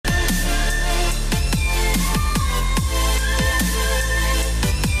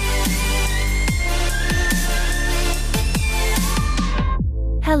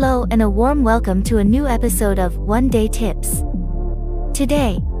Hello and a warm welcome to a new episode of One Day Tips.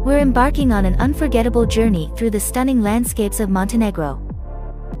 Today, we're embarking on an unforgettable journey through the stunning landscapes of Montenegro.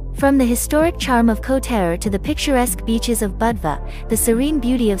 From the historic charm of Kotor to the picturesque beaches of Budva, the serene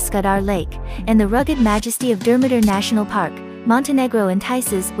beauty of Skadar Lake, and the rugged majesty of Durmitor National Park, Montenegro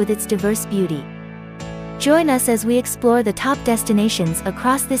entices with its diverse beauty. Join us as we explore the top destinations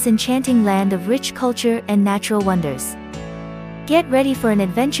across this enchanting land of rich culture and natural wonders. Get ready for an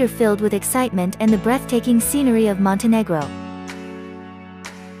adventure filled with excitement and the breathtaking scenery of Montenegro.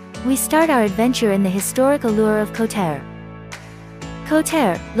 We start our adventure in the historic allure of Kotor.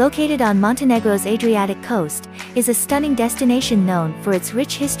 Kotor, located on Montenegro's Adriatic coast, is a stunning destination known for its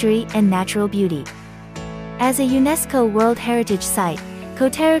rich history and natural beauty. As a UNESCO World Heritage Site,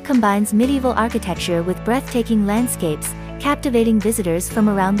 Kotor combines medieval architecture with breathtaking landscapes, captivating visitors from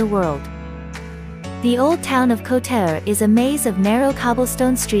around the world. The old town of Kotor is a maze of narrow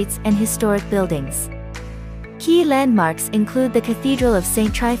cobblestone streets and historic buildings. Key landmarks include the Cathedral of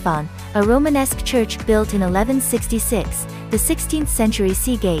St. Tryphon, a Romanesque church built in 1166, the 16th century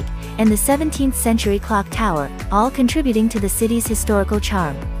sea gate, and the 17th century clock tower, all contributing to the city's historical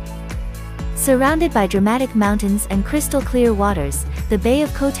charm. Surrounded by dramatic mountains and crystal-clear waters, the Bay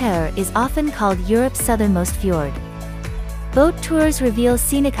of Kotor is often called Europe's southernmost fjord. Boat tours reveal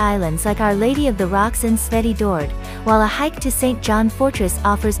scenic islands like Our Lady of the Rocks and Sveti Dord, while a hike to St. John Fortress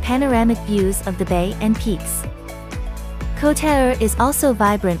offers panoramic views of the bay and peaks. Kotor is also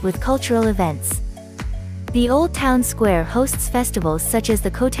vibrant with cultural events. The Old Town Square hosts festivals such as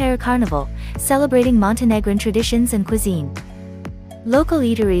the Kotor Carnival, celebrating Montenegrin traditions and cuisine. Local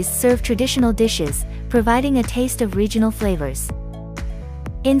eateries serve traditional dishes, providing a taste of regional flavors.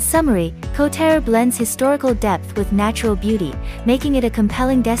 In summary, Kotor blends historical depth with natural beauty, making it a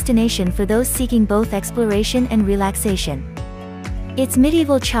compelling destination for those seeking both exploration and relaxation. Its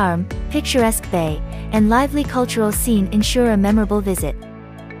medieval charm, picturesque bay, and lively cultural scene ensure a memorable visit.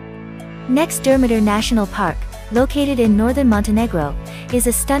 Next, Durmitor National Park, located in northern Montenegro, is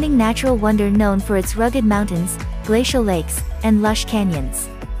a stunning natural wonder known for its rugged mountains, glacial lakes, and lush canyons.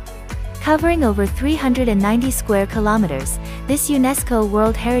 Covering over 390 square kilometers, this UNESCO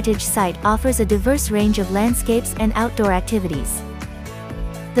World Heritage Site offers a diverse range of landscapes and outdoor activities.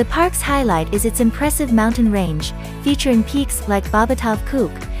 The park's highlight is its impressive mountain range, featuring peaks like Babatov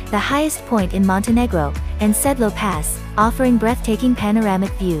Kuk, the highest point in Montenegro, and Sedlo Pass, offering breathtaking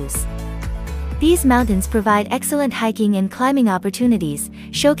panoramic views. These mountains provide excellent hiking and climbing opportunities,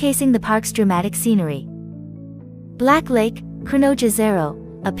 showcasing the park's dramatic scenery. Black Lake, Crno-Jezero,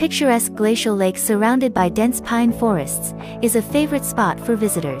 a picturesque glacial lake surrounded by dense pine forests, is a favorite spot for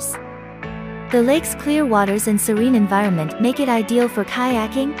visitors. The lake's clear waters and serene environment make it ideal for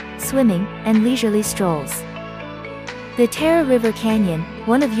kayaking, swimming, and leisurely strolls. The Tara River Canyon,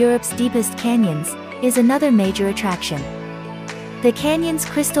 one of Europe's deepest canyons, is another major attraction. The canyon's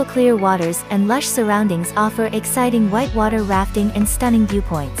crystal-clear waters and lush surroundings offer exciting whitewater rafting and stunning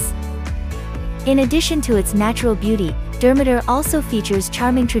viewpoints. In addition to its natural beauty, Durmitor also features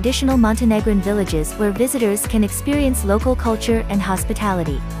charming traditional Montenegrin villages where visitors can experience local culture and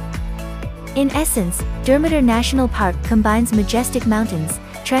hospitality. In essence, Durmitor National Park combines majestic mountains,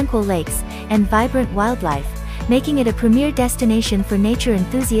 tranquil lakes, and vibrant wildlife, making it a premier destination for nature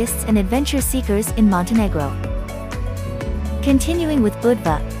enthusiasts and adventure seekers in Montenegro. Continuing with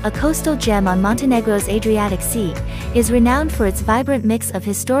Budva, a coastal gem on Montenegro's Adriatic Sea, is renowned for its vibrant mix of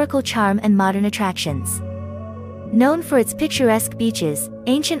historical charm and modern attractions. Known for its picturesque beaches,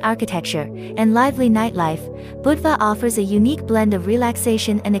 ancient architecture, and lively nightlife, Budva offers a unique blend of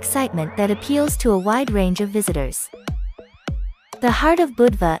relaxation and excitement that appeals to a wide range of visitors. The heart of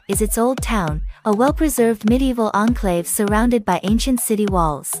Budva is its old town, a well-preserved medieval enclave surrounded by ancient city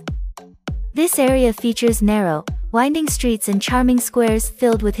walls. This area features narrow, winding streets and charming squares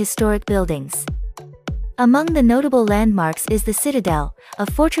filled with historic buildings. Among the notable landmarks is the Citadel, a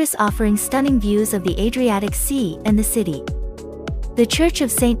fortress offering stunning views of the Adriatic Sea and the city. The Church of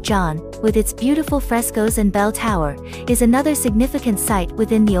St. John, with its beautiful frescoes and bell tower, is another significant site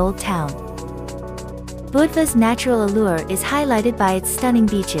within the old town. Budva's natural allure is highlighted by its stunning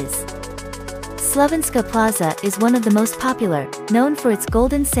beaches. Slovenska Plaza is one of the most popular, known for its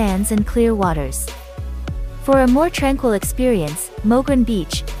golden sands and clear waters. For a more tranquil experience, Mogran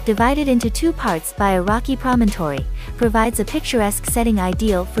Beach, divided into two parts by a rocky promontory, provides a picturesque setting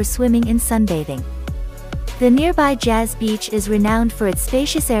ideal for swimming and sunbathing. The nearby Jazz Beach is renowned for its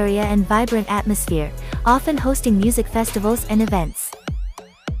spacious area and vibrant atmosphere, often hosting music festivals and events.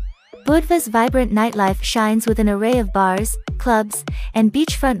 Budva's vibrant nightlife shines with an array of bars, clubs, and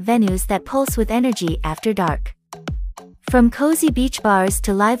beachfront venues that pulse with energy after dark. From cozy beach bars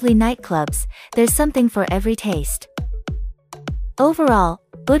to lively nightclubs, there's something for every taste. Overall,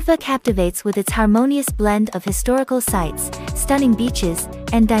 Budva captivates with its harmonious blend of historical sites, stunning beaches,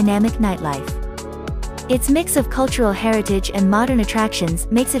 and dynamic nightlife. Its mix of cultural heritage and modern attractions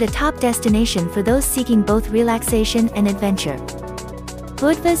makes it a top destination for those seeking both relaxation and adventure.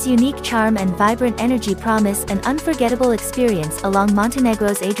 Budva's unique charm and vibrant energy promise an unforgettable experience along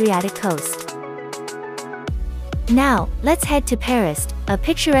Montenegro's Adriatic coast. Now, let's head to Paris. A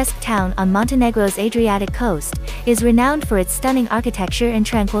picturesque town on Montenegro's Adriatic coast, is renowned for its stunning architecture and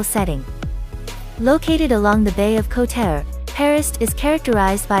tranquil setting. Located along the Bay of Kotor, Paris is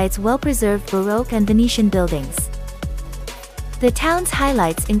characterized by its well-preserved Baroque and Venetian buildings. The town's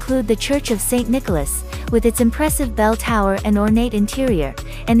highlights include the Church of St. Nicholas, with its impressive bell tower and ornate interior,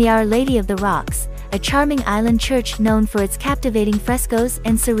 and the Our Lady of the Rocks, a charming island church known for its captivating frescoes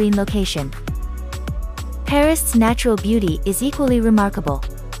and serene location. Paris' natural beauty is equally remarkable.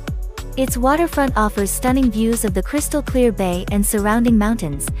 Its waterfront offers stunning views of the crystal-clear bay and surrounding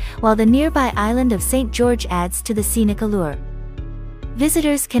mountains, while the nearby island of St. George adds to the scenic allure.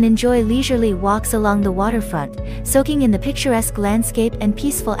 Visitors can enjoy leisurely walks along the waterfront, soaking in the picturesque landscape and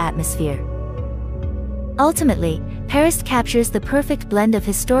peaceful atmosphere. Ultimately, Paris captures the perfect blend of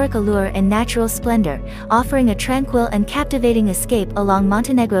historic allure and natural splendor, offering a tranquil and captivating escape along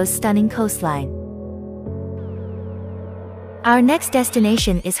Montenegro's stunning coastline. Our next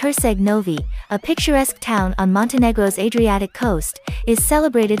destination is Herceg-Novi, a picturesque town on Montenegro's Adriatic coast, is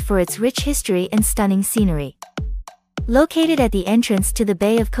celebrated for its rich history and stunning scenery. Located at the entrance to the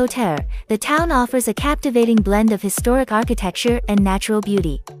Bay of Kotor, the town offers a captivating blend of historic architecture and natural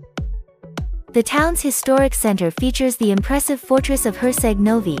beauty. The town's historic center features the impressive fortress of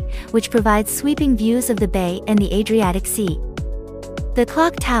Herceg-Novi, which provides sweeping views of the bay and the Adriatic Sea. The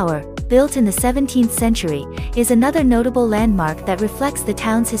clock tower, built in the 17th century, is another notable landmark that reflects the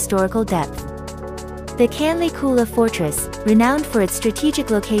town's historical depth. The Canli Kula fortress, renowned for its strategic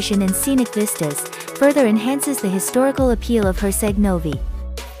location and scenic vistas, further enhances the historical appeal of Herceg-Novi.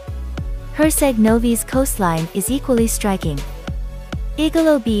 Herceg-Novi's coastline is equally striking.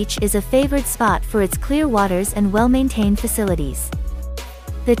 Igalo Beach is a favored spot for its clear waters and well-maintained facilities.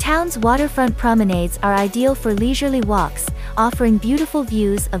 The town's waterfront promenades are ideal for leisurely walks, offering beautiful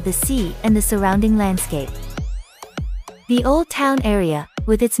views of the sea and the surrounding landscape. The Old Town area,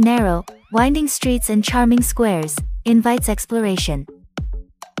 with its narrow, winding streets and charming squares, invites exploration.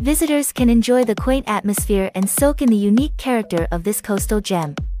 Visitors can enjoy the quaint atmosphere and soak in the unique character of this coastal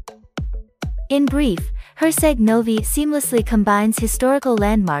gem. In brief, Herceg-Novi seamlessly combines historical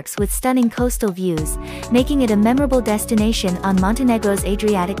landmarks with stunning coastal views, making it a memorable destination on Montenegro's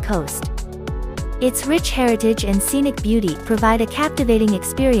Adriatic coast. Its rich heritage and scenic beauty provide a captivating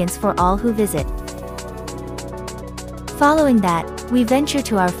experience for all who visit. Following that, we venture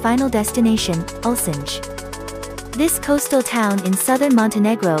to our final destination, Ulcinj. This coastal town in southern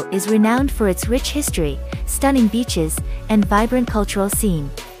Montenegro is renowned for its rich history, stunning beaches, and vibrant cultural scene.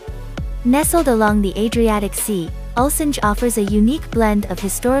 Nestled along the Adriatic Sea, Ulcinj offers a unique blend of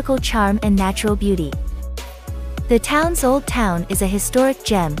historical charm and natural beauty. The town's Old Town is a historic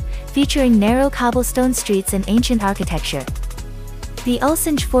gem, featuring narrow cobblestone streets and ancient architecture. The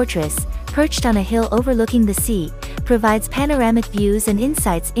Ulcinj Fortress, perched on a hill overlooking the sea, provides panoramic views and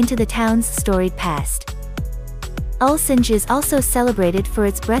insights into the town's storied past. Ulcinj is also celebrated for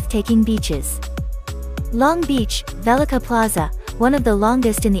its breathtaking beaches. Long Beach, Velika Plaza, one of the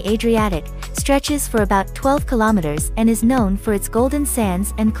longest in the Adriatic, stretches for about 12 kilometers and is known for its golden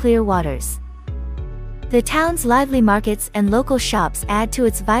sands and clear waters. The town's lively markets and local shops add to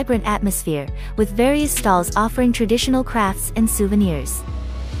its vibrant atmosphere, with various stalls offering traditional crafts and souvenirs.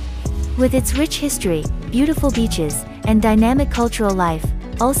 With its rich history, beautiful beaches, and dynamic cultural life,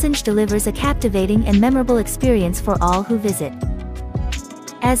 Ulcinj delivers a captivating and memorable experience for all who visit.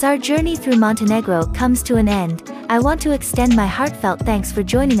 As our journey through Montenegro comes to an end, I want to extend my heartfelt thanks for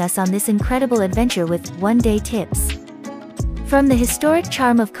joining us on this incredible adventure with One-Day Tips. From the historic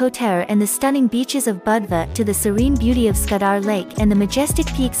charm of Kotor and the stunning beaches of Budva to the serene beauty of Skadar Lake and the majestic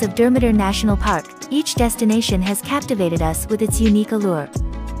peaks of Durmitor National Park, each destination has captivated us with its unique allure.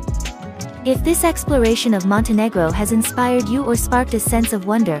 If this exploration of Montenegro has inspired you or sparked a sense of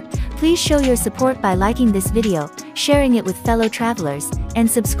wonder, please show your support by liking this video, sharing it with fellow travelers, and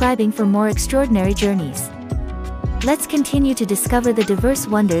subscribing for more extraordinary journeys. Let's continue to discover the diverse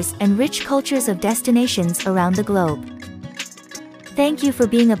wonders and rich cultures of destinations around the globe. Thank you for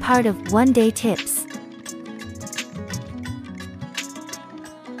being a part of One-Day Tips.